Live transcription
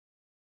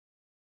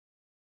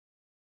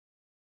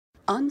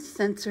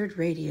Uncensored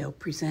Radio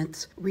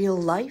presents Real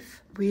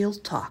Life, Real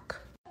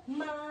Talk.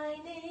 My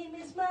name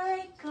is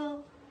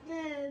Michael.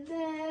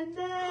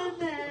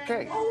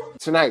 Okay,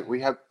 tonight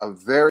we have a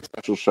very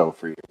special show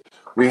for you.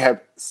 We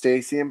have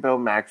Stacy and Bill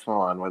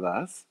Maxwell on with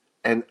us,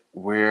 and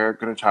we're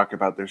going to talk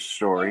about their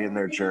story and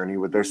their journey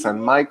with their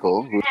son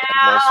Michael, who's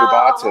diagnosed with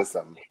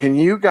autism. Can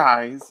you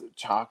guys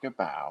talk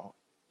about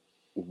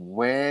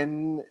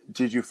when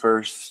did you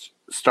first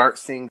start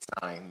seeing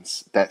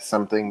signs that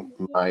something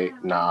might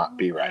not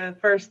be right? The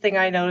first thing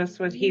I noticed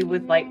was he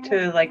would like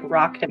to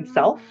rock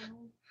himself.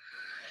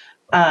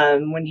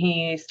 When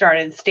he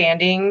started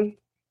standing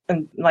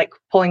and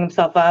pulling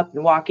himself up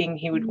and walking,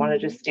 he would want to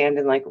just stand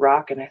and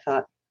rock. And I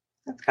thought,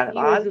 that's kind of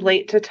odd. He was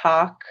late to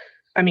talk.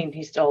 I mean,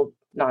 he's still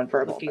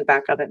nonverbal. Looking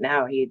back on it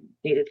now, he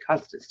needed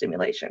constant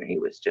stimulation. He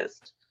was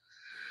just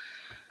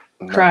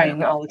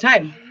crying all the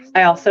time.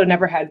 I also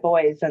never had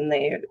boys, and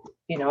they,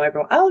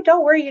 everyone, oh,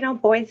 don't worry,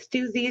 boys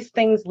do these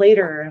things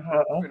later.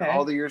 Oh, okay. In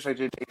all the years I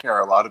did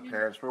daycare, a lot of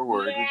parents were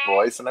worried with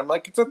boys, and I'm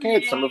like, it's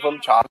okay. Some of them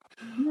talk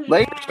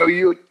later.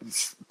 So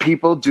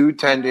people do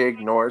tend to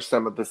ignore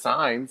some of the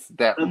signs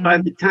that. By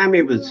the time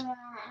he was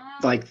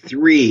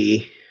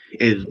 3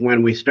 is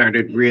when we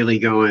started really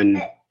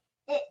going,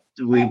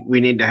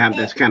 we need to have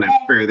this kind of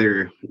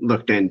further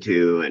looked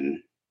into,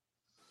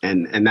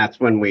 and that's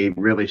when we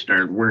really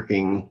started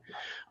working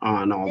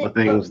on all the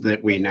things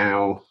that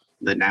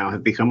now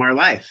have become our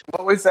life.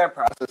 What was that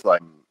process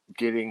like,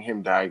 getting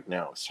him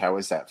diagnosed? How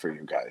was that for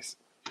you guys?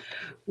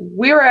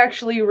 We were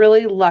actually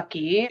really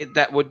lucky.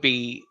 That would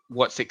be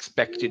what's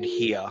expected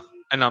here.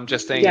 And I'm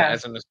just saying,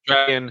 as an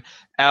Australian,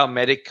 our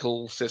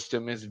medical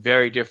system is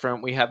very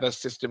different. We have a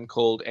system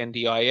called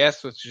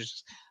NDIS, which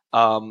is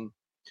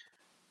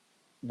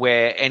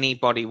where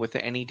anybody with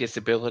any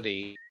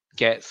disability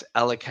gets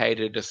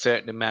allocated a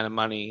certain amount of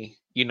money,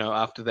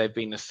 after they've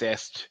been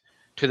assessed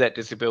to that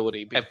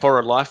disability for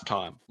a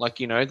lifetime.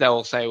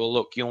 They'll say, well,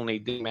 look, you'll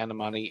need the amount of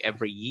money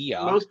every year.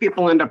 Most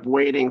people end up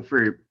waiting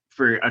for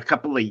a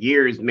couple of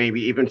years,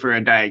 maybe even for a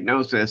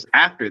diagnosis.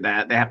 After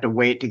that, they have to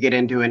wait to get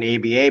into an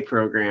ABA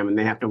program, and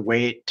they have to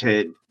wait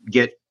to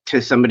get to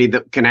somebody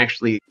that can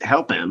actually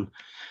help him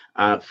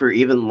for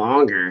even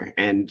longer.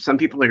 And some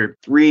people are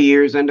 3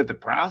 years into the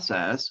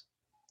process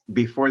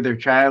before their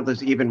child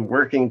is even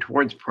working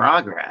towards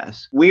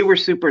progress. We were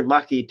super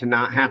lucky to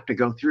not have to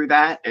go through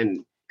that,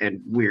 and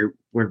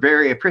we're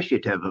very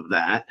appreciative of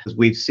that, because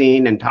we've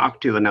seen and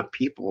talked to enough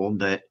people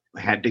that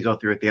had to go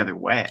through it the other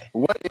way.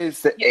 What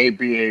is the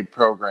ABA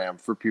program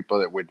for people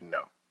that wouldn't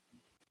know?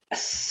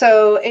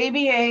 So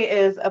ABA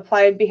is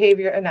Applied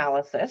Behavior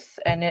Analysis,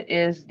 and it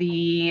is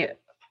the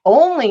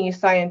only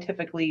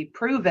scientifically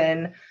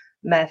proven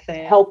method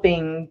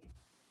helping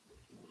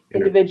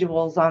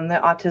individuals on the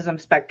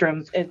autism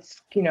spectrum.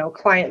 It's,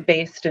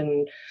 client-based,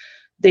 and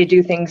they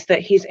do things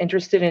that he's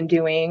interested in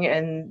doing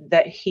and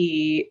that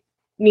he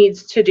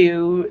needs to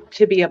do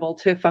to be able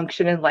to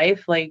function in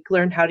life, like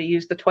learn how to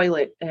use the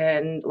toilet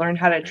and learn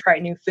how to try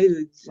new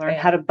foods, learn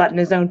how to button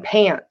his own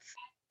pants.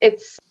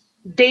 It's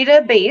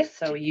data-based,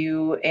 so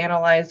you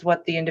analyze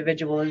what the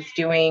individual is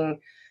doing.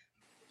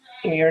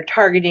 You're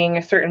targeting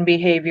a certain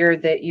behavior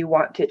that you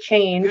want to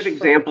change. A good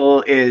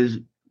example is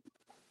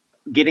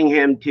getting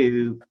him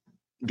to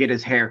get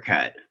his hair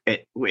cut.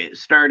 It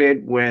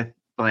started with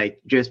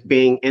just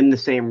being in the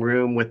same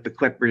room with the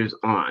clippers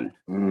on.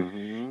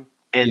 Mm-hmm.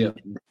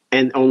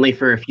 And only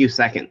for a few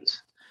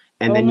seconds,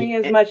 and only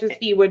as much as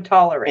he would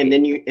tolerate.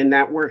 And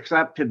that works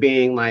up to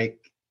being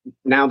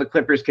now the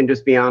clippers can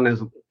just be on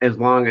as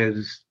long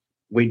as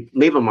we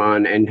leave them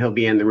on, and he'll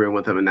be in the room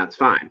with them, and that's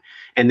fine.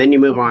 And then you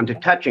move on to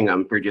touching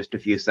them for just a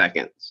few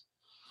seconds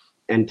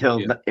until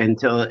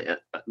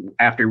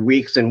after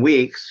weeks and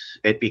weeks,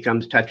 it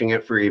becomes touching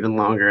it for even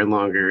longer and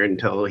longer,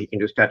 until he can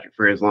just touch it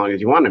for as long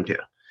as you want him to.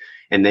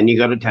 And then you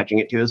go to touching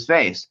it to his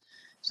face.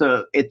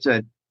 So it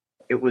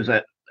was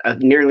a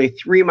nearly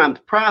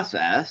 3-month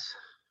process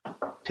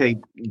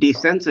to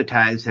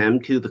desensitize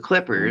him to the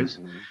clippers,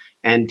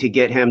 and to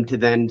get him to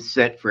then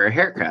sit for a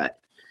haircut.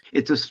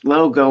 It's a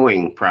slow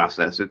going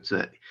process. It's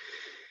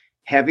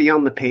heavy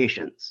on the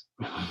patience.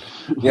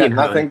 Yeah,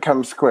 nothing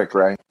comes quick,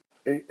 right?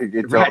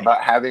 It's all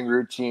about having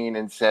routine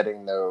and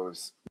setting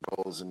those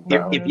goals and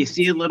boundaries. If you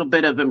see a little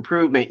bit of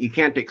improvement, you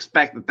can't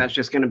expect that that's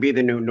just going to be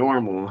the new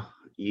normal.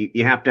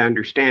 You have to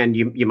understand,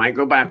 you might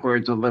go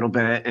backwards a little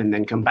bit and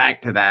then come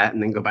back to that,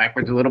 and then go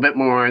backwards a little bit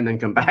more and then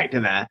come back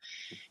to that.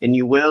 And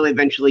you will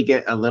eventually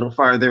get a little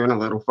farther and a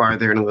little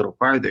farther and a little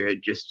farther.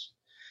 It just,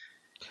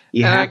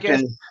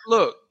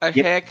 look, a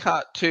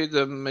haircut to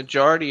the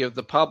majority of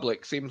the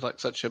public seems like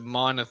such a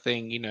minor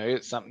thing.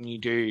 It's something you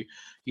do,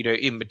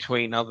 in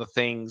between other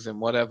things and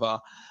whatever.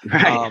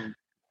 Right.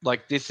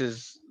 This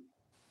is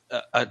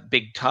a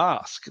big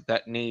task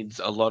that needs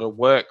a lot of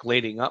work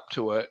leading up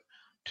to it,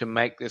 to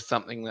make this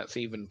something that's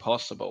even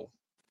possible.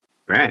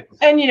 Right.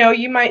 And,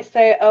 you might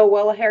say, oh,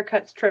 well, a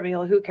haircut's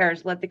trivial. Who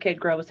cares? Let the kid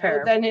grow his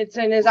hair. But then it's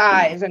in his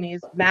eyes, and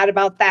he's mad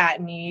about that,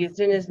 and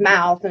he's in his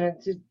mouth, and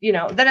it's,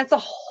 then it's a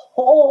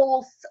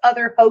whole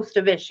other host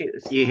of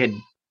issues. You had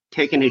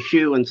taken his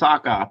shoe and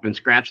sock off and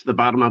scratched the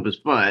bottom of his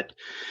foot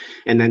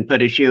and then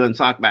put his shoe and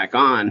sock back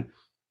on.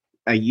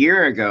 A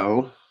year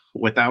ago,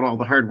 without all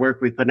the hard work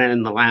we put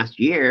in the last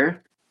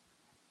year,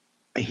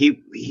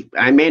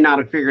 I may not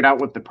have figured out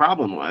what the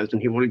problem was,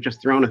 and he would have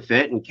just thrown a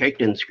fit and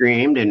kicked and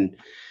screamed, and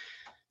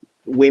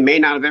we may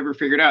not have ever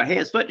figured out, hey,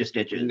 his foot just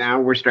itches. Now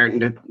we're starting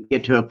to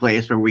get to a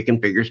place where we can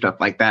figure stuff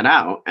like that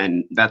out,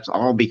 and that's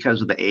all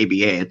because of the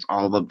ABA. It's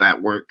all of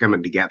that work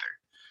coming together.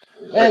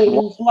 And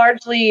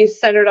largely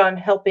centered on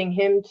helping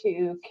him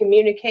to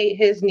communicate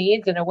his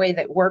needs in a way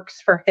that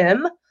works for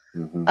him,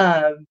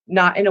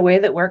 not in a way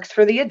that works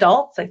for the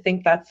adults. I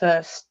think that's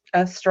a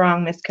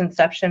strong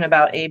misconception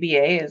about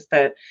ABA, is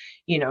that,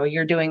 you know,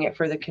 you're doing it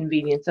for the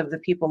convenience of the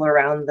people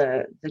around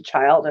the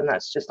child, and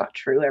that's just not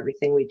true.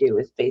 Everything we do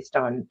is based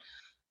on,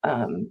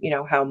 you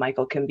know, how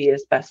Michael can be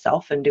his best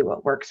self and do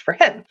what works for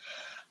him.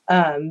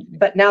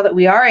 But now that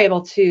we are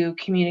able to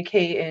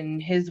communicate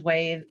in his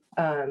way,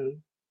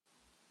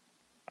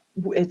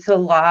 it's a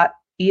lot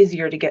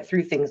easier to get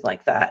through things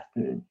like that.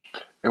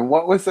 And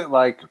what was it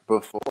like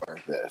before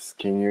this?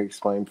 Can you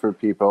explain for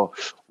people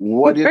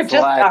what We're it's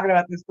just like? talking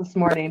about this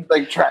morning.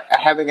 Like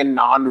having a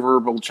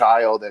nonverbal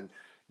child, and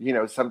you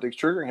know something's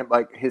triggering him,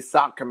 like his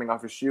sock coming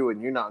off his shoe,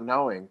 and you not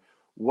knowing.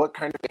 What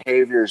kind of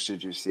behaviors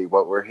did you see?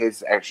 What were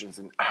his actions,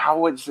 and how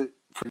was it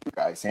for you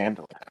guys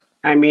handling that?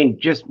 I mean,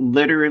 just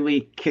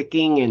literally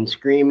kicking and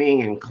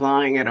screaming and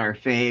clawing at our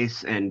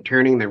face and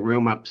turning the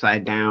room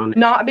upside down.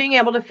 Not being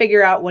able to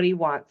figure out what he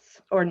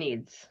wants or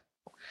needs.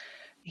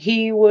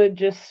 He would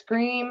just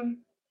scream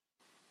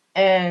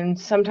and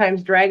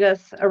sometimes drag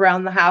us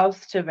around the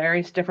house to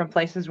various different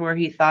places where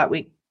he thought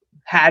we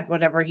had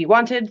whatever he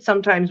wanted.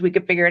 Sometimes we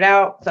could figure it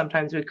out.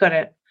 Sometimes we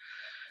couldn't.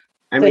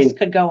 This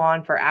could go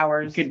on for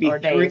hours or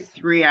days.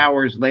 3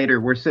 hours later,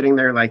 we're sitting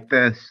there like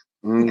this,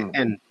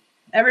 and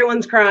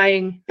everyone's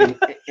crying.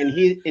 and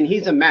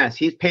he's a mess.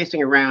 He's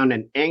pacing around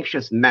an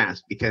anxious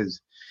mess because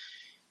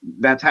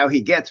that's how he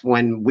gets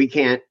when we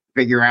can't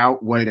figure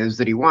out what it is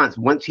that he wants.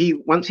 Once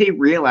he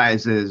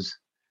realizes,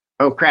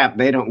 oh crap,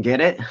 they don't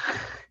get it,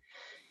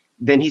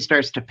 then he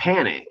starts to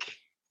panic.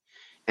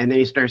 And then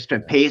he starts to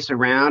pace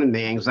around, and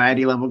the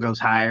anxiety level goes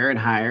higher and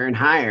higher and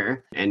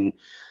higher. And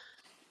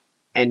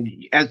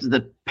as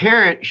the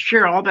parent,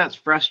 sure, all that's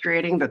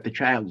frustrating that the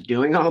child's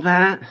doing all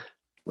that.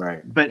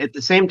 Right. But at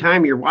the same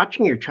time, you're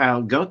watching your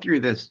child go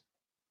through this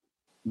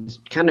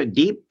kind of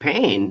deep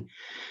pain.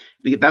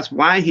 That's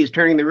why he's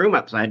turning the room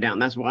upside down.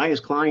 That's why he's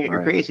clawing at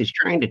your face. He's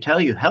trying to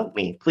tell you, help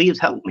me, please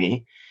help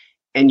me.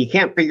 And you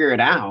can't figure it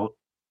out.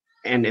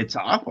 And it's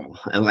awful.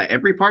 And like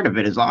every part of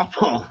it is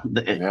awful.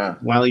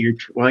 While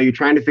you're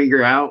trying to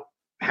figure out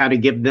how to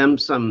give them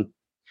some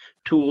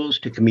tools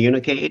to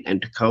communicate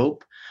and to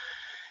cope,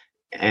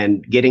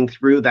 and getting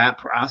through that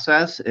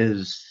process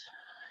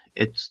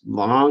it's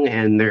long,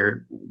 and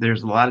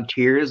there's a lot of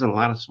tears and a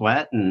lot of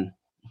sweat and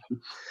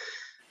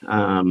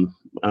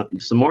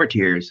some more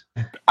tears.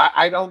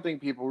 I don't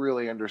think people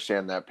really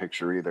understand that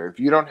picture either. If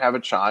you don't have a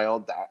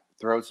child that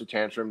throws a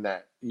tantrum,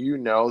 that you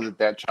know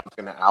that child's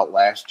going to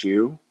outlast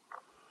you,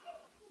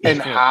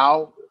 and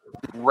how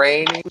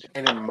draining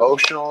and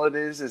emotional it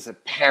is as a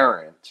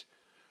parent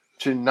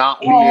to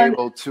not be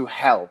able to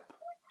help.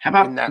 How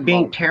about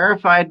being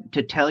terrified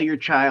to tell your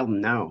child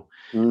no?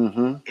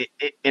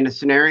 In a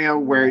scenario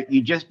where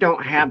you just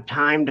don't have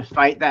time to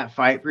fight that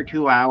fight for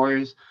 2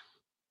 hours.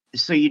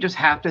 So you just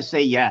have to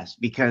say yes,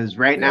 because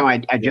right now I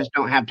just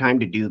don't have time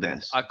to do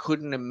this. I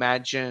couldn't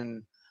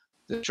imagine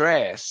the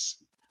stress.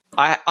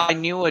 I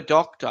knew a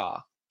doctor.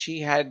 She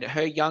had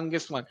her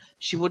youngest one.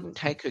 She wouldn't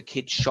take her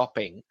kids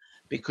shopping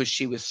because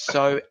she was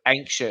so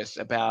anxious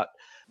about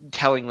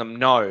telling them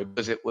no,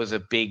 because it was a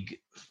big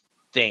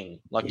thing.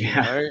 Like, you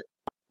know,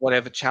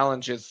 whatever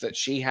challenges that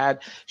she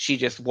had, she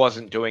just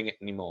wasn't doing it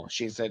anymore.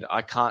 She said,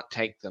 I can't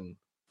take them.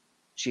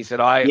 She said,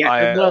 I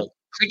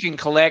click and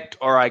collect,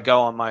 or I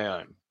go on my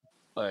own.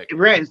 Like,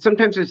 right.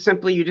 Sometimes it's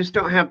simply you just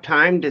don't have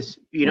time to,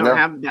 you don't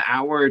have the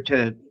hour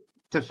to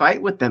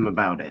fight with them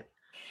about it.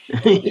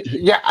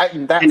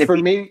 For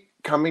me,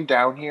 coming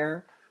down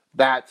here,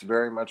 that's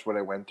very much what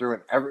I went through.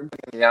 And everybody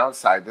on the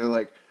outside, they're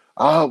like,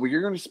 oh, well,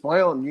 you're going to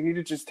spoil them. You need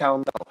to just tell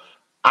them no.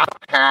 I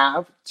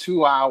have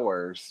 2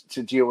 hours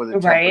to deal with a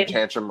temper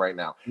tantrum right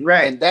now.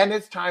 Right. And then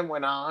as time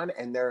went on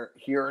and they're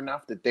here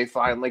enough that they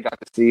finally got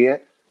to see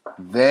it,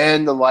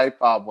 then the light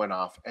bulb went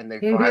off and they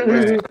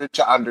finally started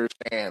to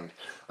understand.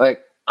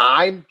 Like,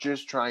 I'm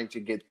just trying to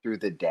get through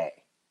the day.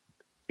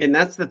 And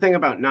that's the thing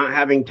about not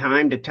having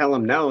time to tell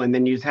them no, and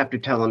then you just have to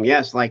tell them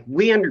yes. Like,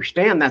 we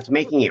understand that's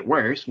making it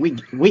worse. We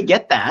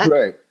get that.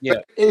 Right. Yeah.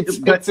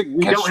 But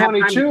we don't have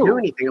time to do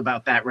anything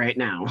about that right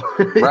now.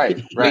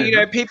 Right. But, you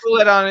know, people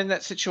that are in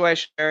that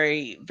situation are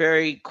very,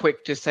 very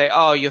quick to say,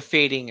 oh, you're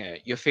feeding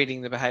it. You're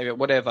feeding the behavior,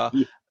 whatever.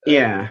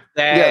 Yeah.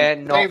 They're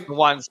not the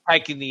ones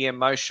taking the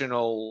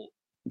emotional.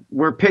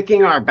 We're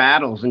picking our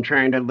battles and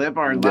trying to live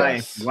our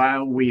life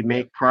while we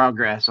make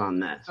progress on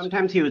this.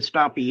 Sometimes he would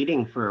stop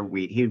eating for a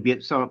week. He would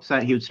get so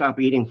upset he would stop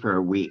eating for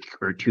a week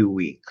or 2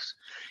 weeks.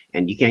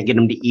 and you can't get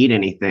him to eat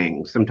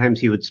anything. Sometimes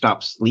he would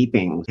stop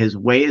sleeping. His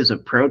ways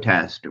of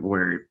protest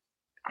were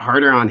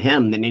harder on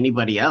him than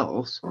anybody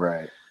else.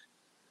 Right.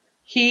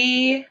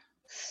 He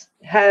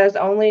has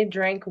only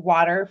drank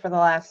water for the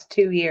last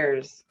 2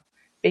 years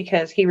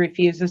because he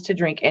refuses to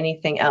drink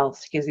anything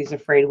else because he's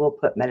afraid we'll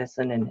put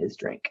medicine in his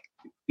drink.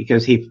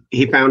 Because he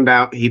figured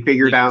out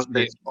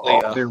that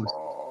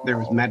there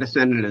was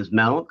medicine in his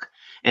milk,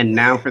 and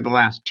now for the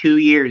last 2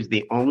 years,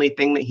 the only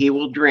thing that he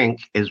will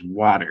drink is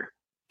water.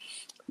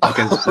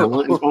 Because it's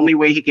the only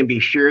way he can be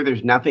sure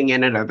there's nothing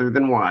in it other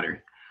than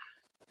water.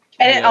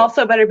 And it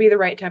also better be the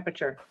right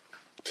temperature.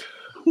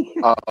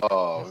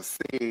 Oh,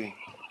 see,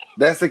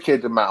 that's a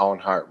kid to my own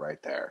heart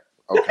right there.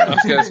 Okay. I was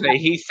going to say,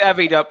 he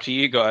savvied up to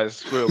you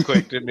guys real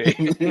quick, didn't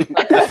he?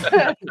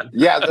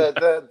 Yeah,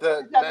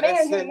 the man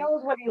medicine, who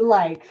knows what he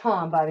likes,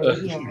 huh,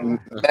 buddy? Yeah.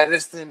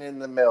 medicine in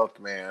the milk,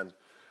 man.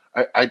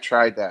 I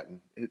tried that,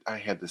 and I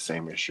had the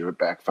same issue. It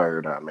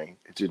backfired on me.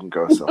 It didn't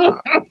go so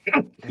hot.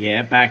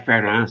 Yeah, it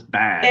backfired on us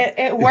bad.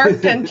 It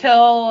worked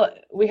until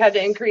we had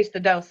to increase the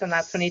dose, and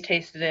that's when he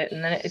tasted it.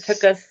 And then it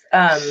took us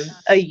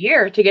a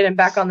year to get him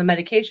back on the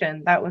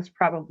medication. That was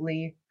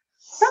probably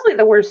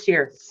the worst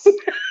year.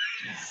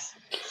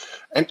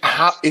 And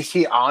how is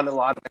he on a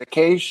lot of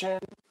medication?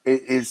 So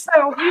he's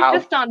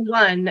just on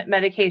one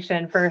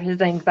medication for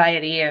his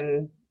anxiety,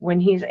 and when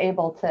he's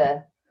able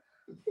to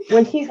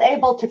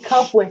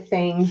cope with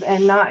things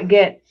and not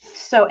get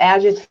so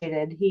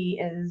agitated,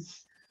 he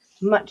is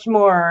much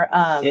more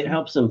It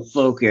helps him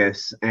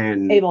focus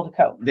and able to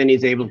cope. then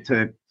he's able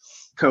to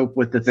cope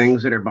with the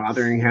things that are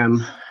bothering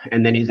him,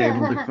 and then he's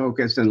able to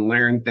focus and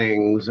learn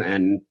things,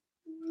 and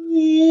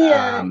he's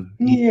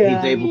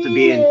able to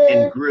be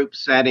in group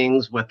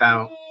settings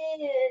without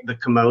the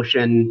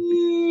commotion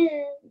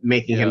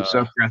making him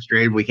so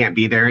frustrated we can't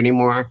be there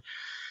anymore.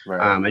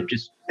 Right.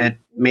 It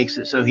makes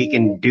it so he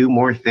can do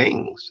more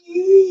things,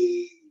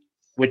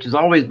 which has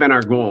always been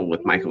our goal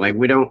with Michael. Like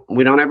we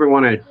don't ever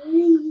want to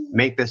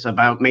make this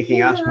about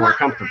making us more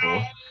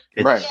comfortable.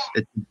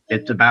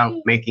 It's about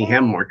making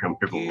him more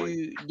comfortable.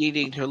 You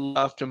needing to look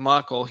after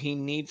Michael, he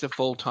needs a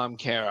full-time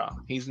carer.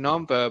 He's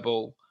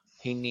nonverbal.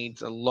 He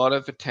needs a lot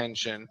of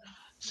attention.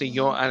 So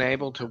you're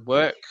unable to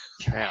work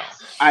now.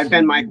 I've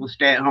been Michael's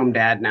stay-at-home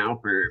dad now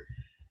for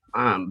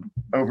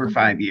over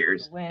 5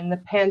 years. When the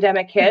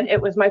pandemic hit,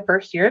 it was my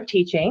first year of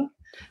teaching.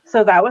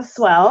 So that was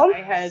swell.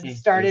 I had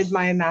started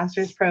my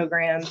master's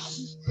program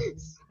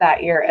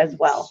that year as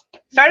well.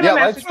 Started my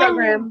master's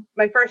program,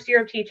 my first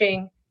year of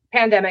teaching,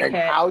 pandemic And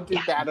hit. how did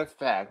that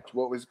affect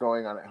what was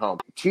going on at home?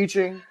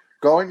 Teaching,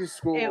 going to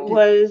school. It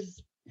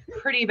was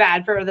pretty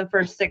bad for the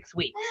first 6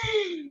 weeks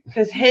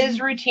because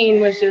his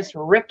routine was just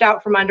ripped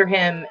out from under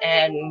him,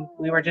 and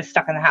we were just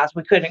stuck in the house.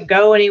 We couldn't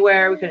go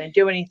anywhere. We couldn't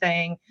do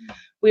anything.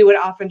 We would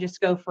often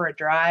just go for a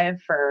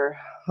drive for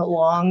a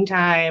long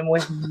time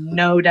with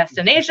no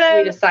destination.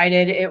 We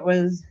decided it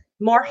was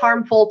more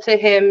harmful to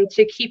him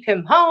to keep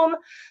him home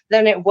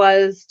than it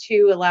was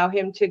to allow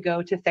him to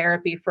go to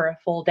therapy for a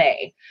full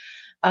day.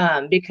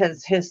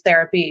 Because his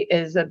therapy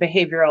is a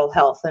behavioral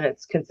health and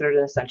it's considered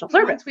an essential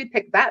service. Once we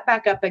picked that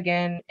back up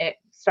again, it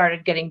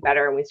started getting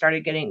better, and we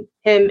started getting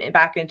him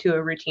back into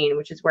a routine,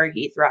 which is where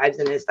he thrives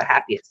and is the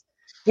happiest.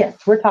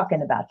 Yes, we're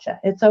talking about you.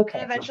 It's okay.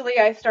 And eventually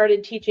I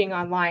started teaching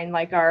online,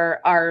 like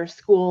our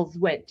schools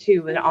went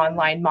to an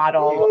online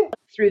model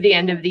through the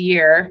end of the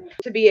year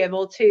to be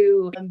able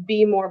to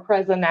be more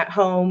present at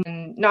home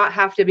and not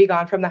have to be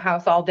gone from the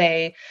house all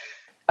day.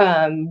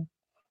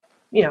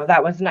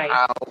 That was nice.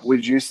 How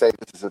would you say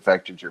this has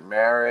affected your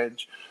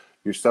marriage,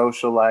 your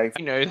social life?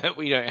 You know that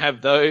we don't have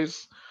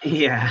those.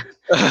 Yeah.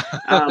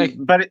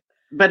 But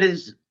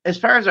as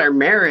far as our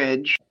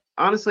marriage,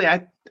 honestly,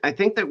 I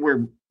think that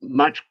we're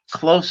much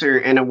closer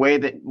in a way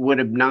that would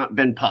have not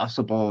been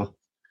possible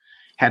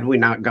had we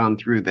not gone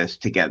through this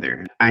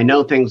together. I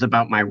know things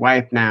about my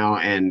wife now,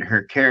 and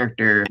her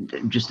character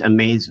just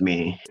amazed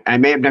me. I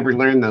may have never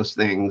learned those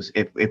things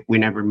if we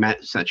never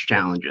met such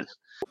challenges.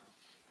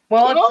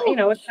 Well,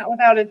 it's not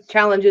without its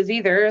challenges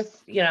either.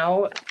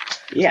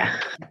 Yeah.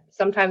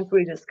 Sometimes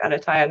we just got to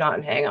tie a knot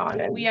and hang on.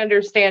 And we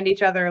understand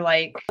each other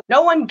like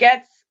no one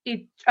gets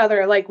each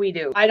other like we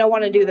do. I don't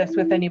want to do this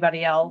with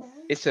anybody else.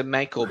 It's a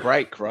make or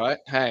break, right?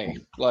 Hey,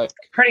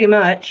 pretty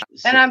much.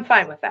 And I'm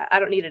fine with that. I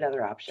don't need another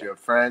Do option. you have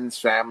friends,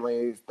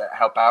 family that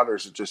help out, or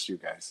is it just you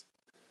guys?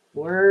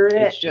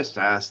 It's just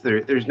us.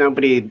 There's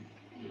nobody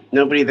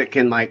that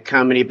can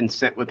come and even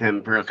sit with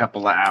him for a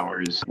couple of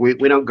hours. We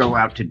don't go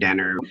out to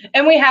dinner.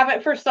 And we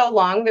haven't for so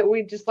long that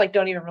we just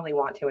don't even really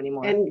want to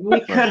anymore. And we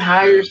could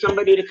hire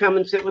somebody to come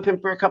and sit with him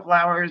for a couple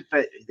hours,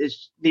 but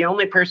it's the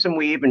only person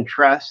we even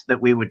trust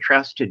that we would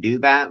trust to do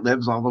that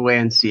lives all the way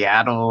in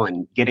Seattle,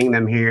 and getting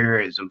them here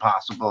is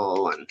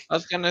impossible. And I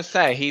was going to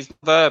say, he's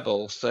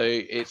verbal, so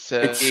it's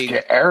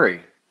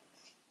scary.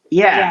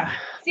 Yeah.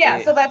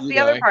 So that's the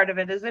other part of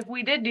it, is if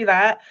we did do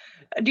that,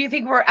 do you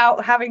think we're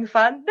out having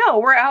fun? No,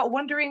 we're out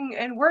wondering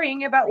and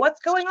worrying about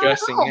what's going on at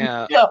home.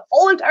 Out. The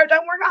whole entire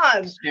time we're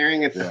gone.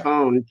 Staring at the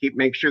phone,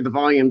 make sure the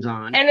volume's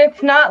on. And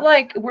it's not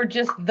like we're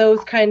just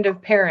those kind of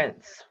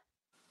parents.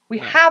 We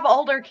have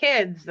older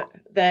kids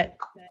that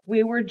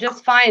we were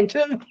just fine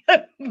to.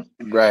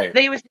 Right.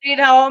 They stayed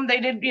home. They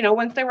did,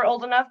 once they were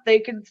old enough, they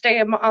could stay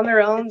on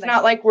their own. It's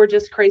not like we're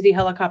just crazy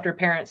helicopter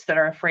parents that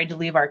are afraid to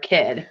leave our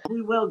kid.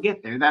 We will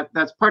get there.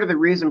 That's part of the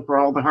reason for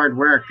all the hard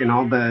work and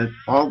all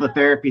the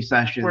therapy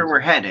sessions. Where we're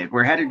headed.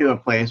 We're headed to a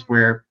place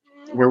where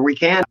we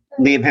can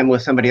leave him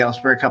with somebody else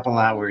for a couple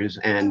hours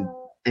and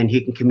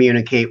he can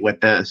communicate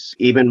with us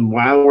even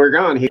while we're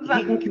gone. He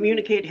can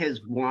communicate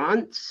his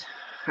wants.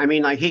 I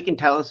mean, like, he can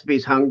tell us if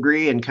he's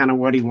hungry and kind of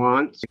what he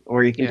wants,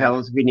 or he can tell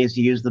us if he needs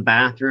to use the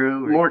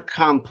bathroom. More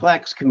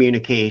complex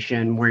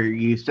communication where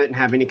you sit and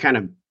have any kind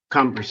of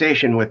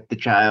conversation with the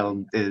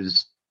child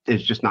is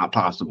just not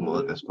possible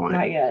at this point.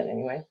 Not yet,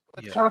 anyway.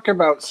 Let's talk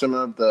about some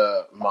of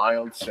the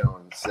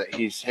milestones that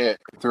he's hit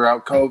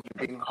throughout COVID,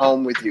 being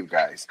home with you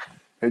guys.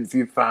 Have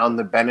you found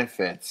the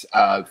benefits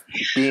of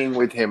being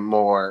with him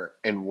more,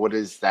 and what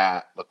does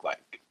that look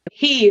like?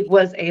 He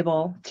was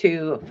able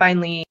to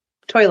finally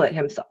toilet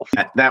himself.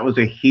 That was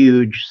a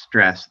huge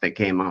stress that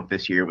came off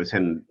this year, was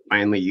him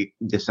finally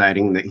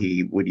deciding that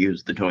he would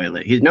use the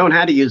toilet. He's known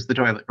how to use the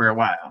toilet for a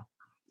while.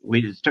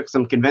 We just took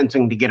some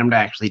convincing to get him to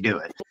actually do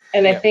it.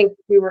 And I think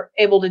we were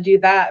able to do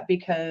that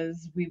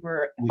because we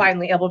were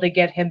finally able to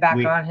get him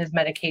back on his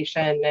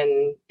medication.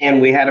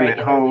 And we had him at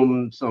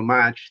home so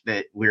much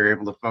that we were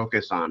able to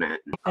focus on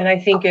it. And I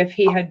think if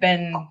he had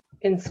been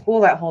in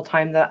school that whole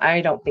time, that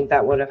I don't think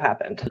that would have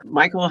happened.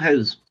 Michael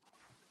has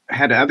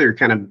had other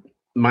kind of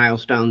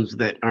milestones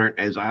that aren't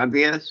as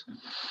obvious.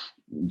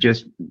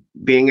 Just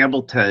being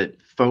able to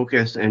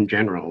focus in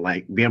general,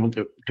 like be able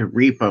to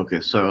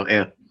refocus. So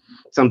if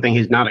something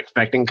he's not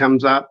expecting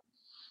comes up,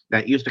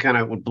 that used to kind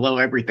of would blow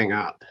everything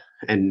up.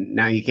 And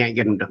now you can't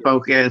get him to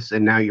focus,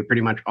 and now you're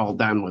pretty much all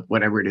done with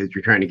whatever it is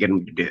you're trying to get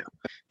him to do.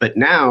 But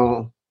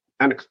now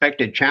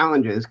unexpected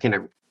challenges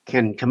can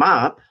come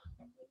up,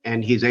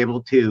 and he's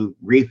able to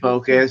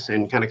refocus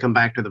and kind of come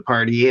back to the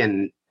party,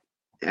 and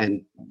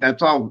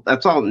that's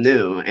all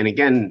new. And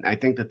again, I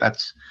think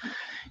that's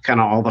kind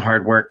of all the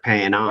hard work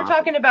paying off. We're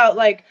talking about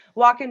like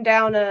walking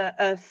down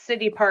a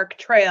city park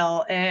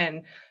trail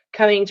and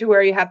coming to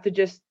where you have to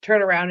just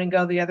turn around and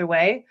go the other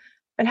way,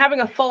 and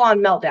having a full-on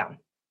meltdown,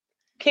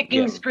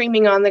 kicking,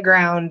 screaming on the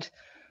ground.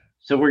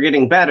 So we're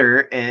getting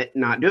better at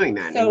not doing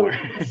that anymore.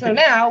 So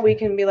now we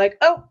can be like,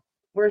 oh,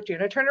 we're going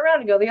to turn around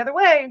and go the other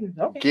way.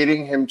 Okay.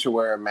 Getting him to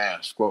wear a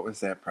mask, what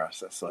was that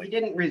process like? He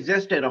didn't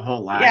resist it a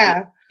whole lot.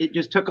 Yeah. It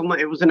just took him.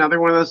 It was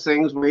another one of those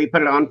things where he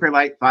put it on for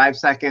like 5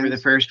 seconds the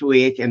first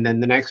week, and then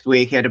the next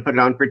week he had to put it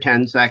on for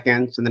 10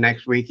 seconds, and the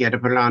next week he had to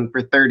put it on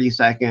for 30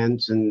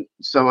 seconds, and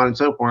so on and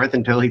so forth,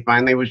 until he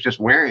finally was just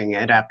wearing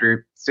it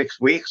after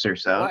 6 weeks or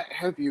so. What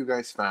have you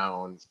guys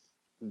found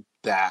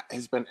that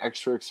has been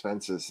extra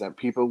expenses that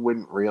people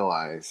wouldn't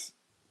realize,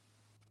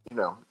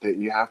 that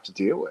you have to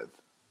deal with?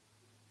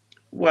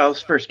 Well,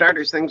 for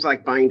starters, things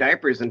like buying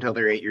diapers until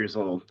they're 8 years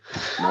old.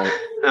 Right.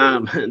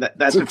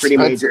 That's a pretty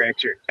major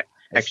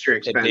extra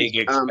expense. A big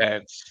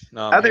expense.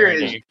 Other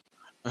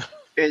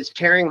is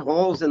tearing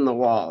holes in the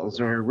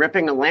walls, or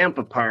ripping a lamp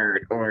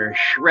apart, or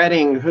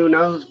shredding who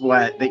knows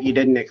what that you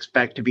didn't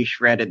expect to be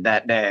shredded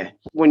that day.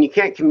 When you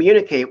can't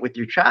communicate with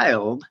your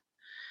child,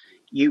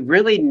 you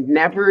really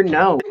never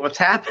know what's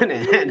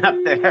happening up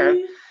there.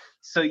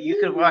 So you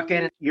could walk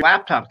in, your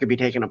laptop could be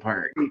taken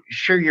apart.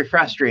 Sure, you're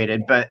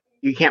frustrated, but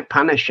you can't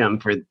punish them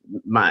for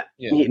much.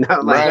 Yeah.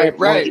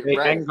 Right.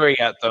 Angry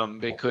at them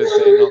because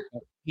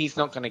he's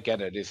not going to get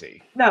it, is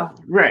he? No.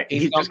 Right.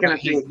 He's not going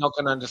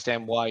to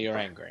understand why you're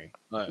angry.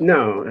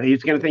 No,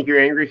 he's going to think you're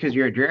angry because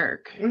you're a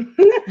jerk.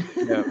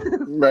 Yeah.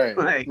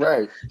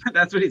 Right.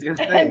 That's what he's going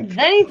to think. And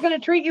then he's going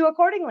to treat you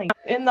accordingly.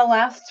 In the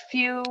last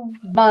few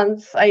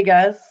months, I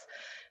guess,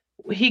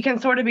 he can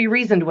sort of be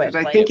reasoned with.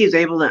 I think he's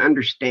able to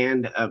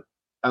understand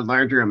a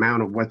larger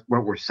amount of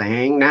what we're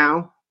saying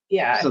now.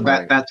 Yeah. So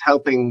that's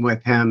helping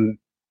with him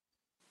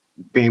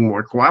being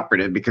more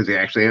cooperative, because he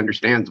actually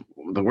understands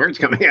the words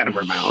coming out of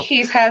her mouth.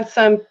 He's had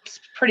some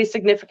pretty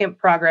significant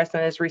progress in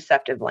his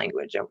receptive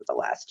language over the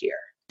last year.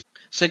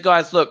 So,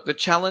 guys, look, the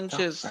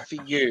challenges for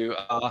you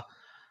are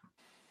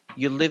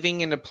you're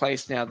living in a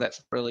place now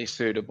that's really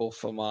suitable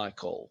for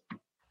Michael,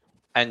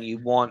 and you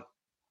want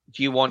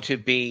to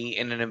be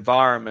in an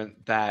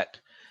environment that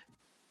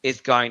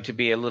is going to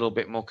be a little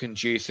bit more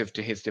conducive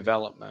to his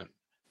development.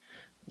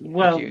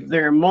 Well,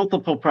 there are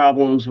multiple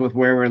problems with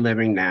where we're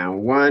living now.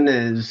 One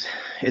is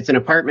it's an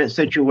apartment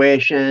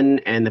situation,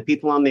 and the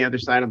people on the other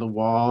side of the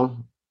wall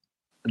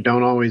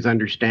don't always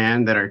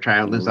understand that our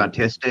child is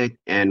autistic,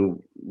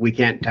 and we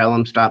can't tell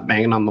him stop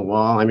banging on the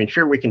wall. I mean,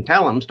 sure, we can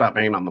tell him stop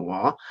banging on the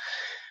wall,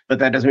 but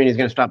that doesn't mean he's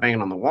going to stop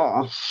banging on the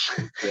wall.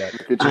 Yeah,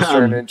 it could just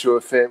turn into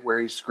a fit where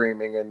he's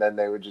screaming, and then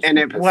they would just. And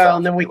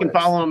then we can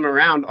follow him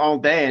around all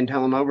day and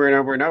tell him over and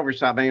over and over,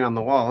 stop banging on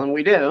the wall, and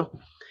we do.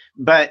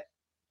 But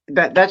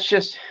that's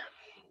just,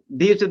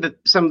 these are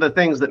some of the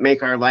things that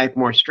make our life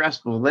more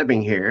stressful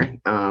living here.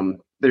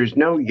 There's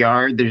no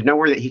yard, there's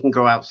nowhere that he can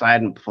go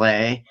outside and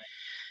play.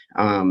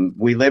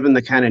 We live in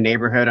the kind of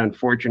neighborhood,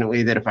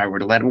 unfortunately, that if I were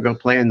to let him go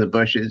play in the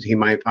bushes, he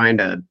might find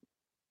a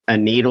a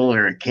needle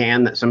or a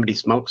can that somebody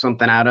smoked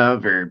something out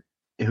of, or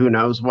who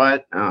knows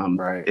what.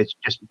 Right.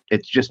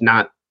 It's just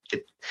not.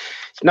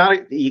 It's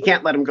not. You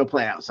can't let them go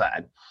play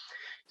outside.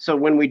 So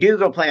when we do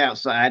go play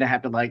outside, I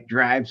have to like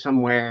drive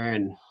somewhere,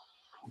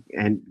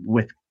 and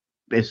with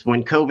this,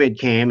 when COVID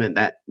came, and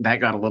that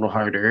got a little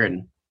harder,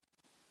 and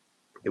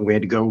we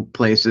had to go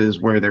places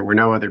where there were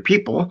no other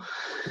people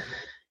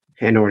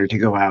in order to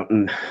go out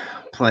and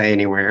play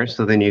anywhere.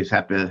 So then you just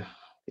have to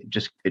it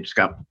just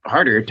got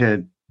harder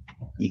to.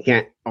 You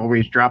can't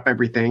always drop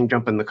everything,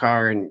 jump in the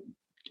car, and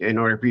in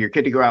order for your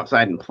kid to go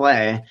outside and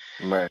play,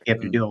 Right. you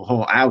have to do a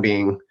whole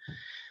outing.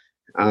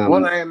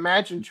 Well, I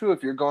imagine too,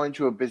 if you're going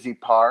to a busy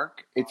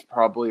park, it's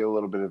probably a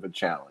little bit of a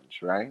challenge,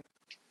 right?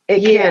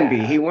 It can be.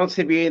 He wants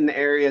to be in the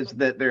areas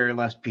that there are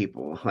less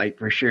people, like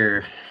for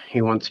sure.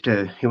 He wants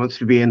to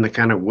be in the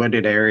kind of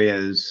wooded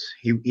areas.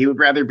 He would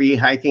rather be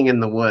hiking in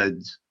the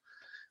woods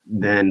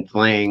than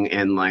playing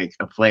in like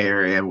a play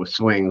area with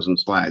swings and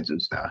slides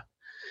and stuff.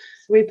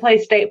 We play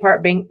state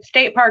park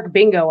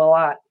bingo a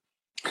lot.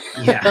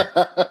 Yeah.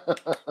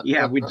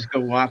 Yeah, we just go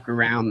walk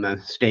around the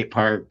state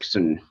parks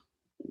and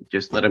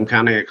just let him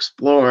kind of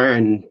explore,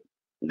 and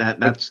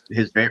that's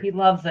his favorite. He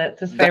loves it.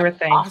 It's his favorite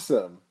thing.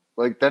 Awesome.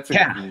 Like, that's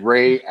a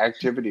great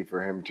activity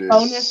for him to.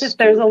 Bonus if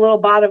there's a little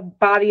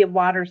body of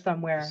water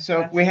somewhere.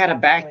 So if we had a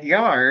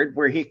backyard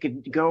where he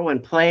could go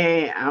and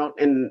play out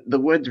in the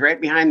woods right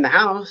behind the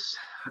house,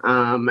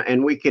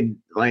 and we could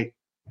like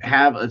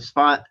have a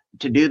spot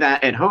to do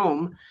that at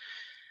home,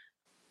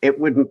 it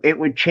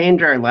would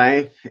change our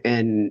life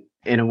in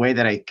a way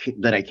that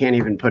I can't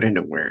even put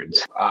into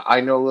words. I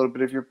know a little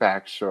bit of your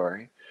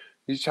backstory.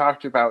 You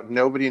talked about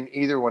nobody in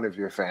either one of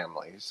your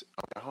families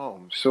at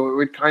home, so it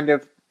would kind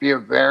of be a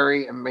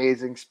very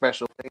amazing,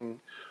 special thing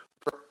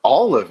for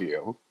all of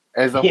you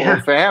as a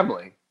whole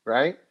family,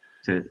 right?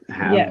 To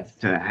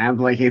have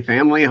like a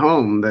family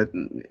home, that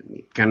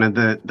kind of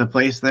the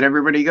place that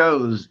everybody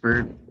goes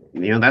for.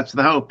 That's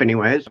the hope,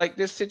 anyways. Like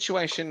this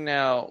situation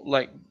now,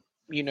 like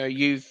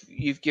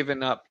you've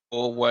given up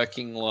your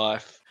working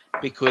life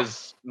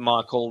because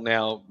Michael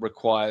now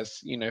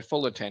requires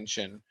full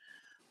attention.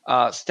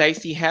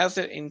 Stacey, how's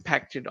it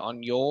impacted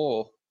on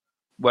your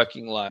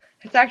working life?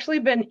 It's actually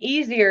been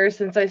easier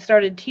since I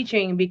started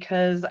teaching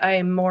because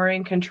I'm more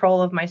in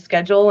control of my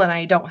schedule and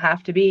I don't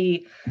have to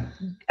be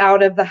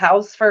out of the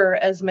house for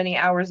as many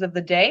hours of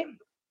the day.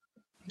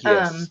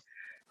 Yes.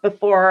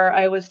 Before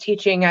I was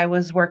teaching, I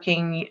was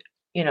working,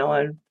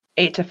 an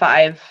 8 to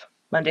 5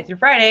 Monday through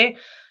Friday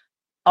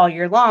all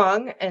year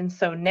long. And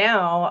so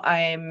now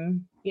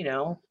I'm,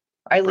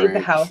 I leave the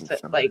house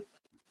at like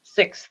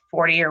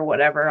 6:40 or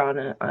whatever on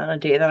a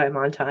day that I'm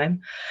on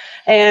time,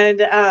 and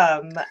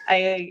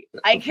I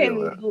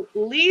can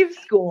leave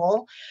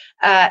school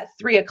at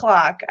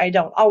 3:00. I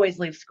don't always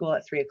leave school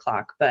at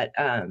 3:00, but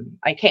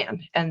I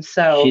can, and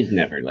so she's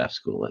never left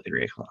school at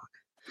 3:00.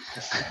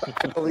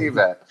 I believe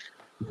that.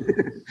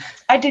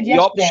 I did the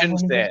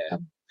options there.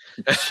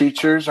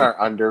 Teachers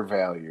are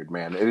undervalued,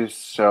 man. It is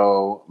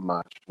so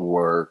much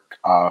work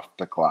off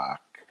the clock.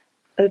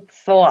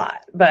 It's a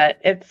lot, but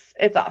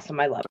it's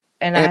awesome. I love it.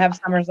 And I have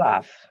summers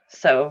off,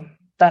 so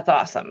that's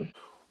awesome.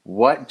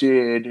 What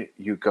did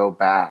you go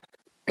back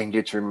and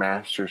get your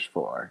master's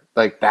for?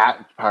 Like,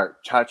 that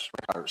part touched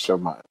my heart so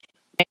much.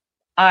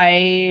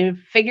 I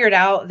figured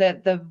out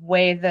that the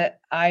way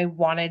that I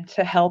wanted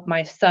to help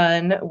my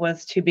son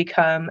was to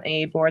become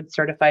a board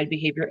certified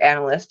behavior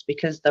analyst,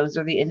 because those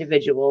are the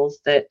individuals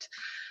that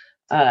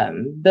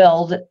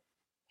build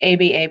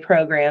ABA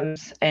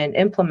programs and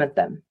implement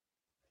them.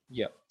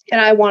 Yep. And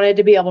I wanted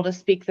to be able to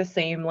speak the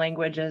same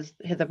language as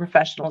the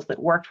professionals that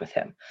worked with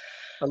him.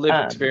 A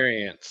lived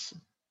experience,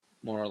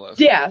 more or less.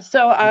 Yeah,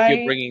 so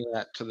you're bringing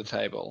that to the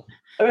table.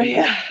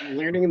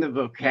 Learning the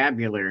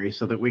vocabulary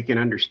so that we can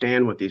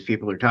understand what these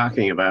people are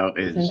talking about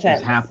is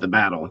half the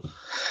battle.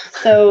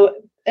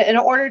 So in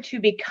order to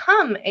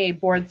become a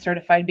board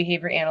certified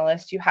behavior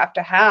analyst, you have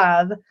to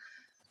have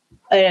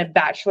a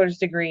bachelor's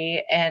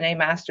degree and a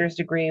master's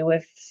degree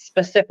with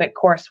specific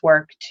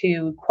coursework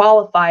to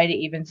qualify to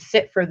even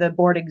sit for the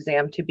board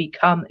exam to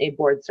become a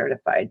board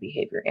certified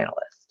behavior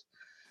analyst.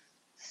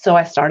 So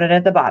I started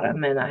at the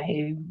bottom and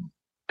I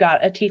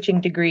got a teaching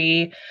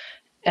degree,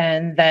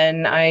 and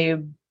then I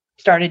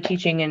started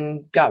teaching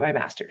and got my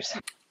master's.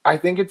 I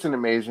think it's an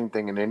amazing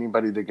thing, and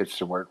anybody that gets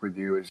to work with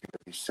you is going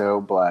to be so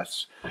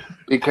blessed,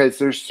 because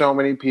there's so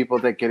many people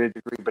that get a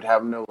degree but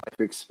have no life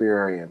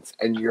experience,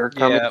 and you're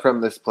coming from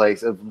this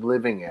place of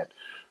living it.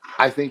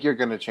 I think you're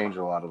going to change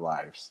a lot of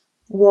lives.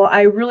 Well,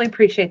 I really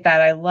appreciate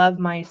that. I love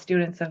my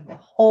students a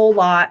whole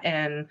lot,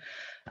 and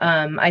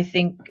I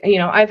think,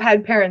 I've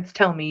had parents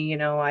tell me,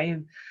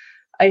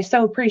 I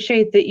so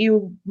appreciate that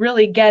you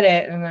really get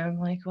it, and I'm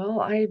like, well,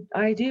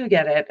 I do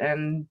get it,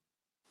 and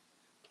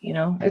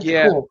it's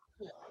cool.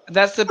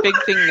 That's the big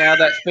thing now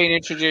that's been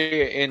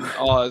introduced in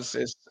Oz.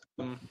 Is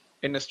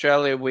in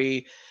Australia,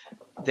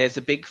 there's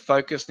a big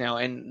focus now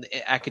in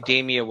the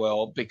academia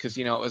world, because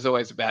it was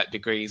always about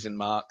degrees and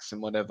marks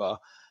and whatever.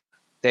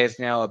 there's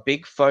now a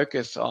big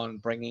focus on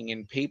bringing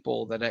in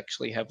people that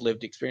actually have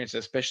lived experience,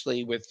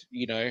 especially with,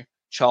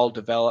 child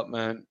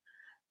development,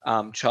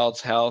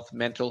 child's health,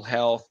 mental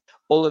health,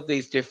 all of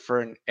these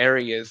different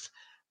areas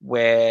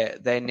where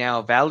they're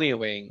now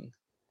valuing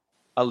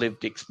a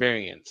lived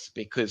experience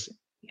because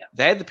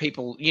they're the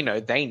people,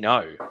 they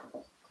know.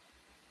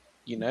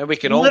 We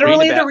can all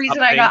literally read about the reason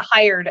I got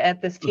hired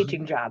at this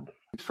teaching job.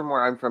 From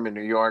where I'm from in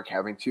New York,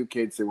 having 2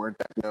 kids, they weren't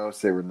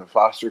diagnosed, they were in the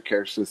foster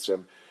care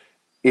system.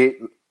 It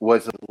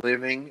was a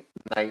living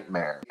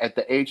nightmare. At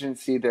the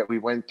agency that we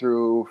went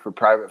through for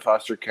private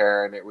foster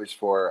care, and it was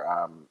for,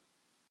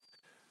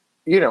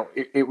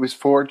 it was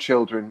for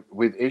children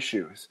with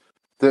issues.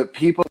 The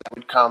people that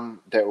would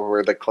come that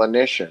were the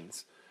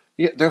clinicians,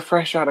 they're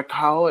fresh out of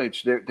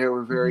college. They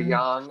were very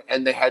young,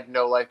 and they had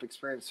no life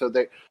experience. So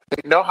they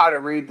know how to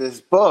read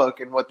this book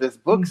and what this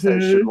book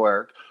says should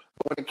work.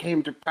 But when it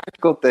came to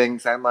practical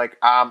things, I'm like,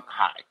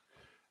 hi.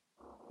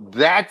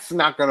 That's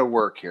not going to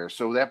work here.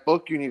 So that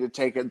book, you need to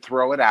take it and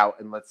throw it out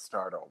and let's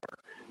start over.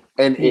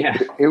 And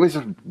it was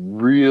a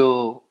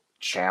real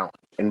challenge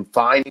in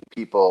finding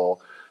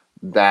people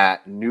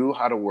that knew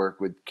how to work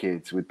with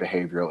kids with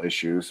behavioral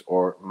issues,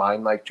 or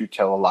mine like to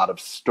tell a lot of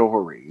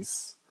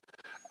stories.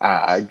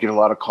 I'd get a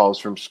lot of calls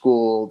from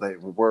school. They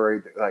were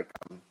worried, like,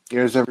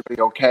 is everybody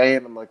okay?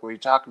 And I'm like, what are you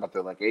talking about?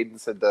 They're like, Aiden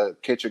said the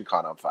kitchen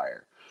caught on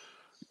fire.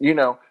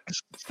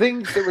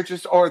 Things that were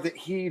just, or that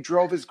he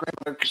drove his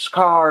grandmother's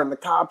car and the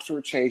cops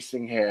were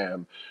chasing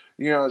him.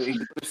 He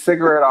took a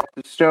cigarette off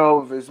the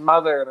stove of his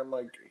mother, and I'm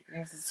like, he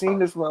hasn't seen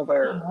his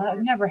mother. Oh,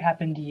 that never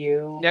happened to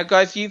you. Now,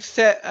 guys, you've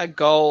set a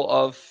goal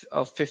of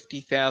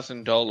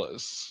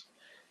 $50,000.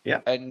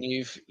 Yeah, and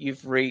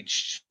you've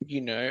reached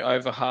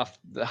over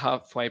the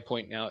halfway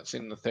point now. It's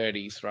in the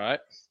 30s, right?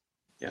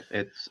 Yeah,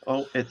 it's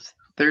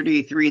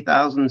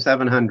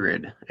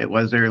 33,700. It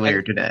was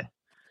earlier today.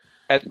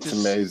 It's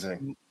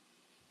amazing.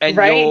 And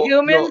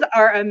humans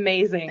are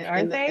amazing,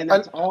 aren't they? And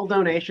that's all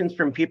donations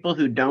from people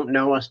who don't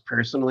know us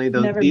personally.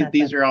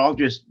 These are all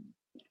just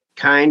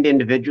kind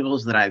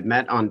individuals that I've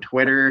met on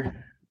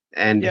Twitter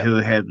and who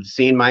have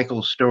seen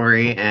Michael's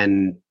story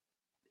and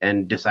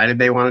decided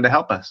they wanted to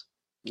help us.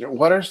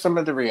 What are some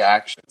of the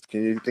reactions?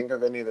 Can you think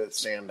of any that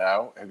stand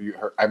out? Have you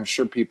heard? I'm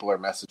sure people are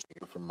messaging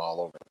you from all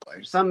over the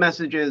place. Some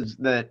messages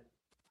that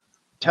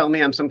tell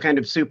me I'm some kind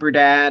of super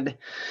dad.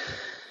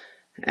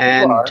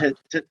 And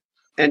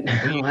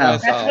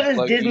that's what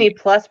his Disney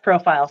Plus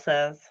profile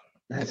says.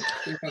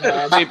 Super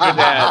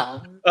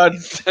dad. The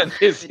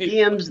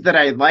DMs that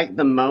I like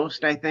the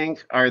most, I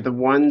think, are the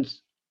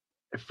ones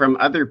from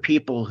other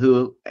people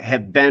who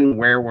have been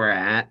where we're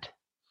at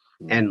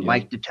and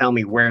like to tell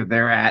me where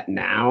they're at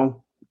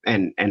now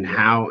and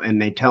how,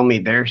 and they tell me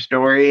their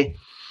story,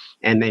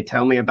 and they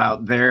tell me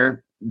about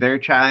their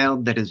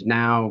child that is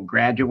now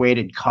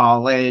graduated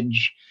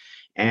college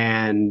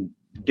and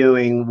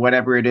doing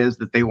whatever it is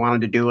that they wanted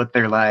to do with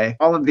their life.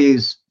 All of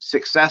these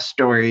success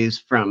stories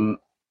from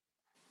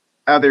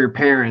other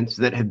parents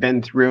that have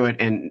been through it,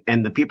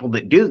 and the people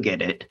that do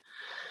get it,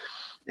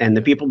 and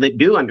the people that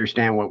do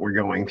understand what we're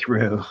going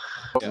through.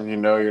 And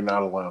you're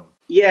not alone.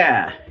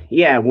 Yeah.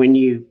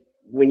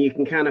 When you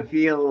can kind of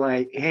feel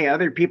like, hey,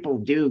 other people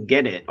do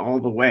get it all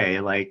the way.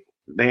 Like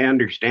they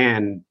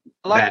understand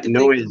that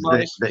noise.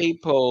 Most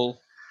people,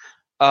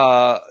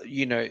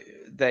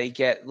 they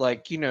get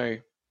like,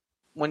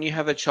 when you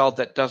have a child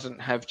that doesn't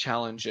have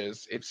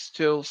challenges, it's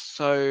still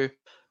so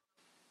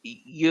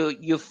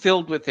you're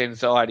filled with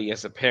anxiety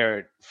as a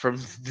parent from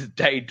the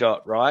day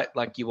dot, right?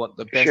 Like you want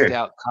the best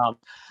outcome,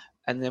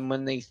 and then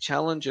when these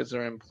challenges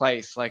are in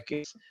place, like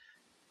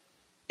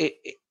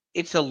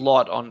it's a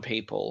lot on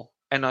people,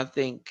 and I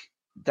think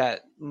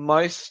that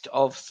most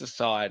of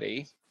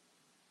society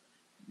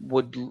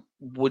would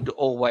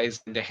always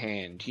lend a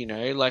hand,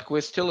 like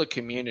we're still a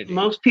community.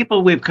 Most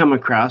people we've come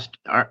across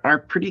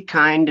are pretty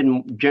kind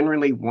and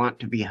generally want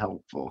to be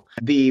helpful.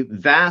 The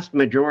vast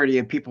majority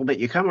of people that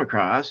you come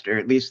across, or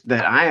at least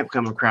that I have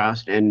come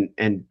across in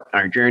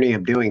our journey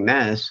of doing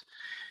this,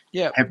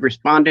 have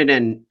responded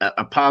in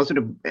a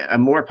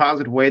more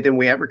positive way than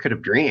we ever could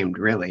have dreamed,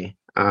 really.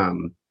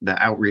 The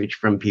outreach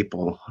from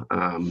people.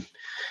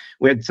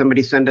 We had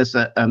somebody send us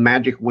a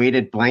magic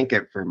weighted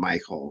blanket for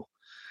Michael.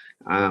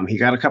 He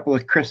got a couple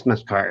of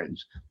Christmas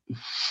cards,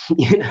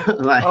 he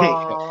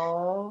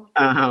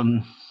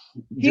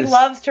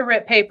loves to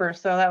rip paper,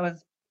 so that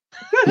was.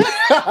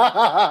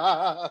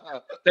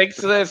 Thanks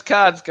for those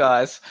cards,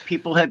 guys.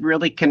 People had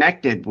really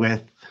connected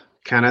with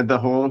kind of the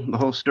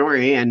whole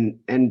story, and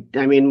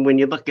I mean, when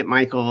you look at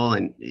Michael,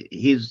 and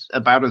he's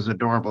about as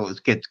adorable as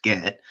kids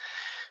get,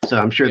 so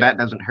I'm sure that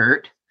doesn't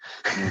hurt.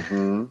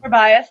 Mm-hmm. We're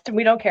biased, and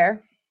we don't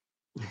care.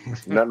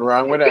 Nothing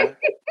wrong with that.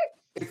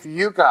 If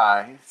you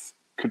guys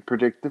could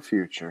predict the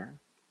future,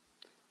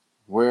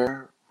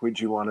 where would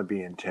you want to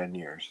be in 10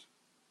 years?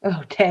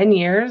 Oh, 10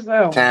 years?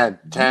 Oh, 10.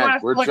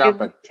 We're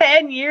jumping.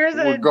 10 years in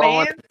advance? We're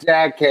going to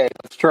decade.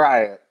 Let's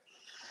try it.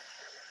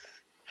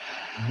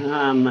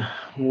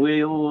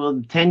 We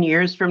will 10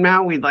 years from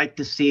now, we'd like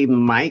to see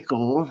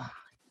Michael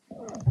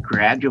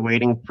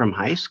graduating from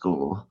high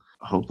school.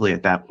 hopefully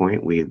at that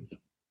point we've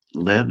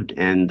lived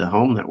in the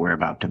home that we're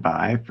about to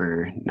buy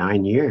for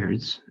 9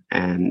 years,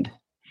 and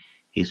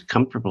he's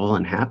comfortable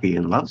and happy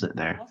and loves it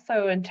there.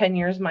 Also, in 10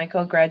 years,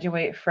 Michael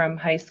graduate from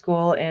high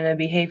school in a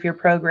behavior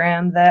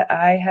program that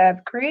I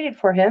have created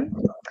for him.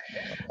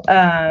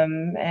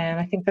 And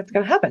I think that's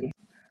going to happen.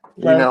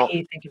 Low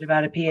key thinking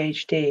about a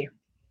PhD.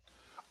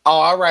 Oh,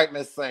 all right,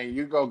 Miss Lane,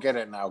 you go get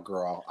it now,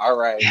 girl. All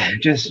right.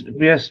 Just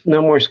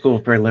no more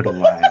school for a little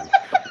while.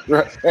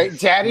 Hey,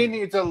 Daddy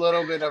needs a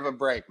little bit of a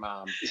break,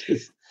 Mom.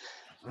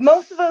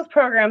 Most of those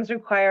programs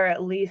require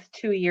at least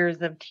 2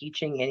 years of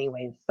teaching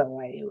anyways,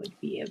 so it would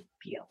be a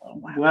little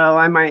while. Well,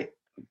 I might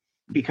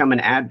become an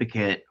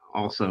advocate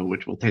also,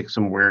 which will take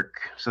some work.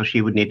 So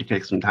she would need to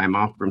take some time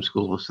off from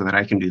school so that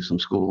I can do some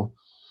school.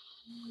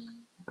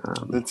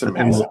 That's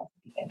amazing.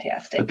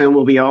 Fantastic. But then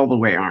we'll be all the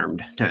way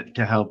armed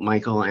to help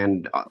Michael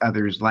and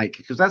others,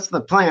 because that's the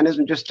plan,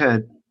 isn't just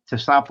to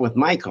stop with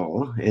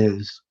Michael.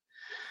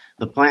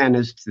 The plan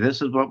is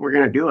this is what we're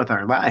going to do with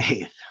our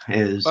life.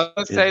 I'd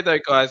say though,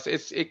 guys,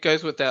 it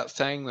goes without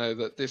saying though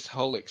that this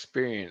whole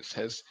experience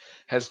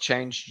has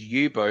changed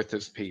you both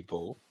as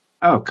people.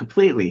 Oh,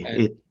 completely.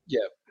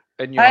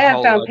 And I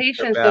have found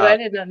patience that I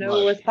did not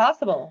know was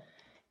possible.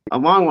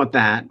 Along with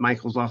that,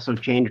 Michael's also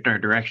changed our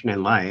direction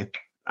in life.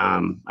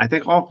 I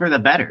think all for the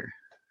better.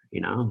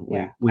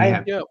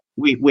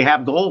 We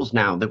have goals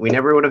now that we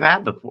never would have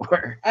had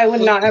before. I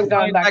would not have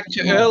gone back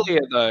to earlier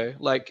though.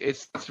 Like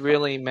it's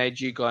really made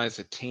you guys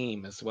a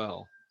team as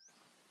well.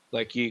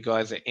 Like you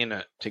guys are in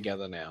it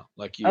together now.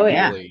 Like you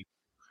really,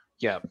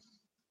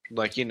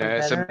 Like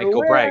it's a make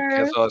or break,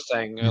 as I was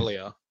saying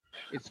earlier.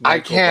 I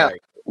can't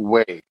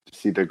wait to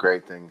see the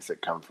great things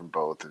that come from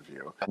both of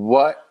you.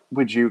 What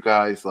would you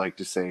guys like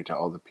to say to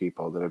all the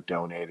people that have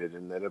donated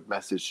and that have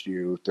messaged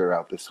you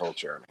throughout this whole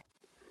journey?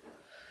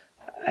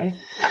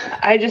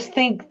 I just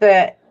think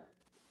that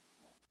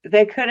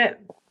they couldn't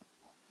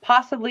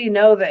possibly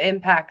know the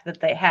impact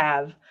that they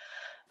have.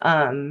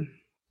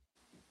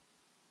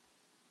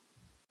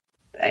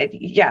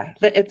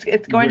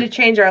 It's going to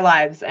change our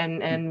lives,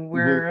 and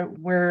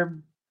we're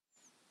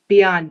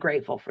beyond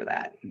grateful for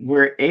that.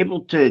 We're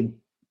able to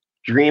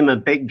dream a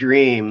big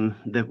dream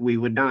that we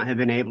would not have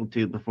been able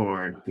to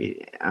before,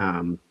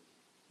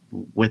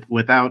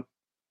 without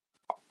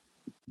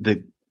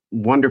the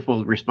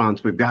wonderful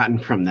response we've gotten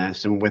from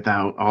this, and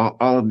without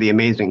all of the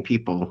amazing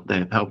people that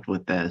have helped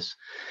with this,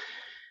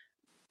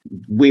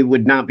 we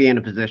would not be in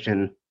a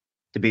position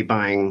to be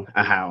buying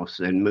a house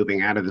and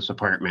moving out of this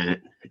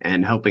apartment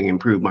and helping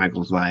improve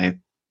Michael's life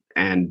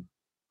and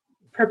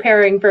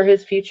preparing for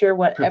his future,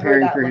 whatever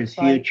that looks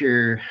like.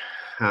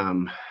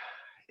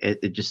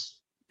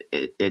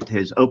 It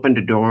has opened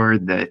a door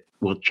that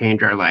will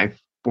change our life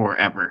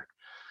forever,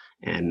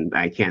 and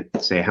I can't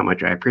say how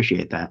much I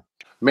appreciate that.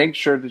 Make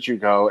sure that you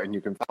go and you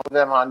can follow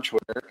them on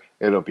Twitter.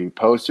 It'll be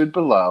posted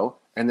below.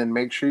 And then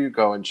make sure you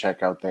go and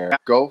check out their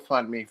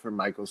GoFundMe for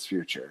Michael's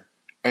future.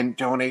 And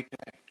donate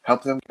today.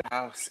 Help them get a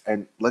house.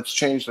 And let's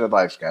change their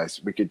lives,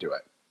 guys. We could do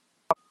it.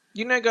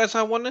 Guys,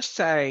 I want to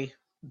say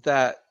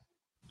that,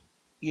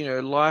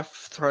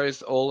 life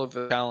throws all of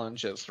the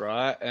challenges,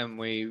 right? And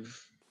we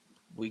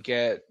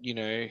get,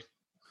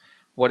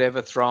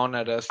 whatever thrown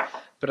at us.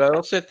 But I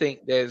also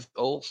think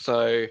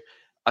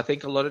I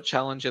think a lot of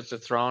challenges are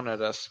thrown at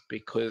us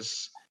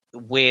because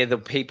we're the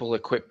people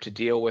equipped to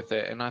deal with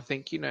it. And I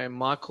think,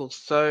 Michael's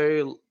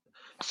so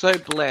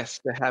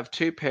blessed to have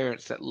two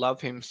parents that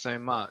love him so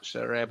much,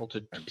 that are able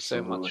to do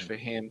so much for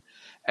him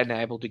and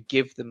able to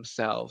give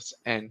themselves.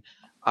 And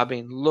I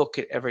mean, look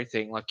at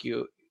everything. Like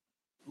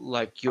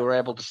you're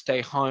able to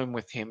stay home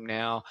with him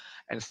now,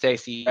 and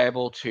Stacey, you're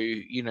able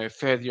to,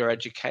 further your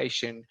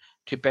education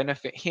to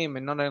benefit him,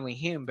 and not only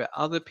him, but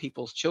other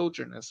people's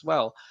children as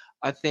well.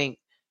 I think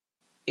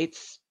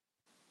it's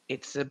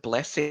a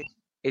blessing.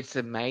 It's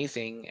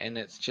amazing, and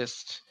it's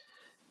just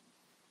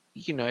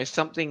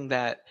something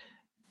that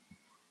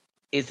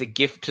is a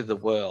gift to the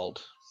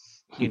world.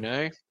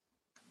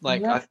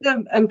 Like that's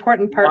the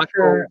important part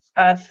for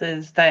us,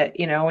 is that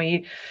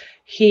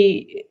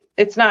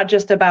it's not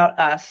just about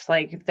us.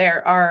 Like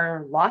there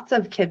are lots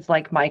of kids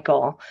like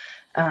Michael,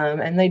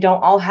 and they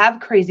don't all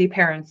have crazy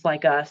parents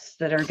like us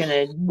that are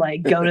gonna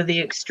go to the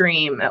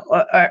extreme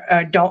or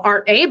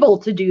aren't able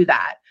to do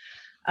that.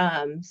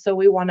 So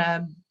we want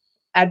to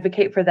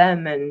advocate for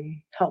them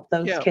and help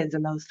those kids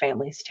and those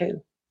families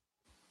too.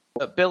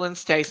 Bill and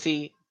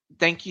Stacey,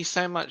 thank you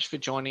so much for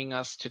joining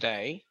us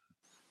today.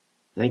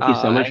 Thank you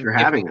so much for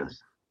having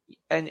us.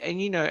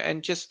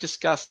 And just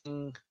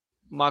discussing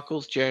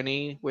Michael's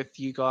journey with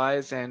you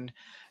guys, and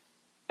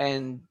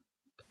I'm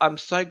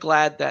so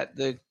glad that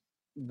the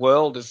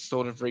world is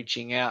sort of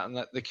reaching out, and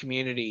that the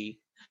community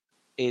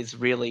is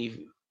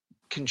really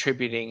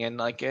contributing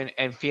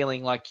and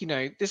feeling like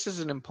this is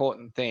an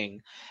important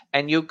thing,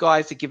 and you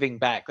guys are giving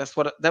back.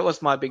 That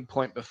was my big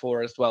point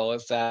before as well,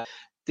 is that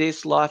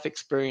this life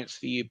experience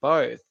for you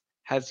both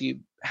has you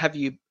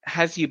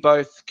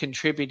both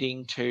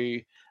contributing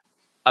to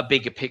a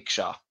bigger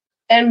picture.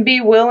 And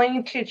be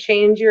willing to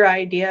change your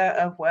idea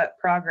of what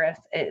progress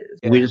is.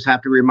 We just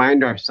have to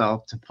remind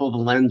ourselves to pull the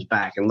lens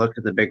back and look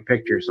at the big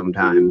picture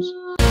sometimes.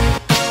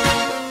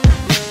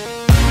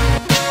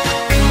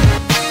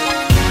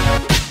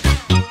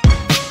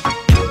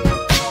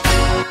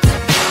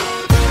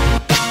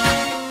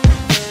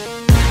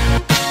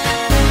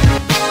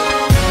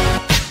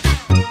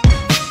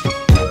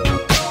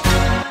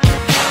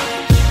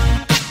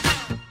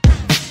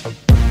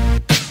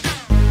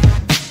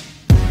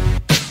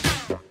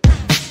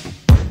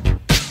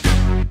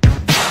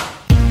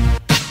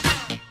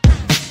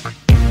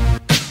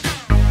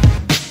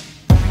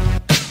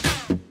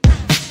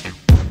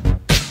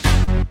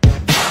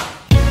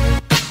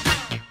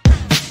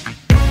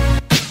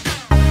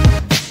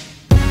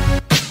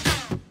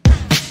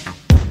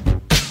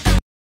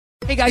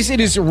 Hey guys, it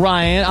is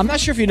Ryan. I'm not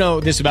sure if you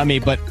know this about me,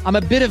 but I'm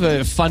a bit of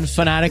a fun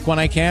fanatic when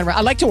I can. I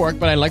like to work,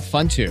 but I like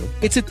fun too.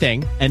 It's a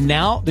thing. And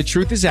now the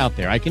truth is out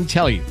there. I can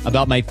tell you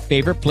about my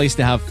favorite place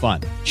to have fun.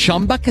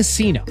 Chumba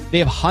Casino. They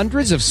have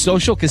hundreds of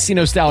social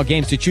casino style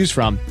games to choose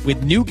from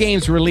with new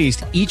games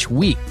released each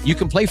week. You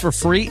can play for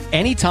free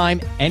anytime,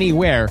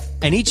 anywhere.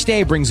 And each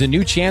day brings a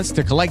new chance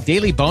to collect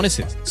daily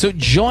bonuses. So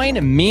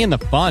join me in the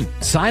fun.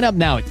 Sign up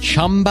now at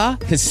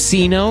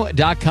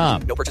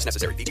ChumbaCasino.com. No purchase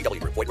necessary. VGW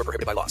Group. Void where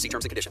prohibited by law. See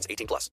terms and conditions. 18+.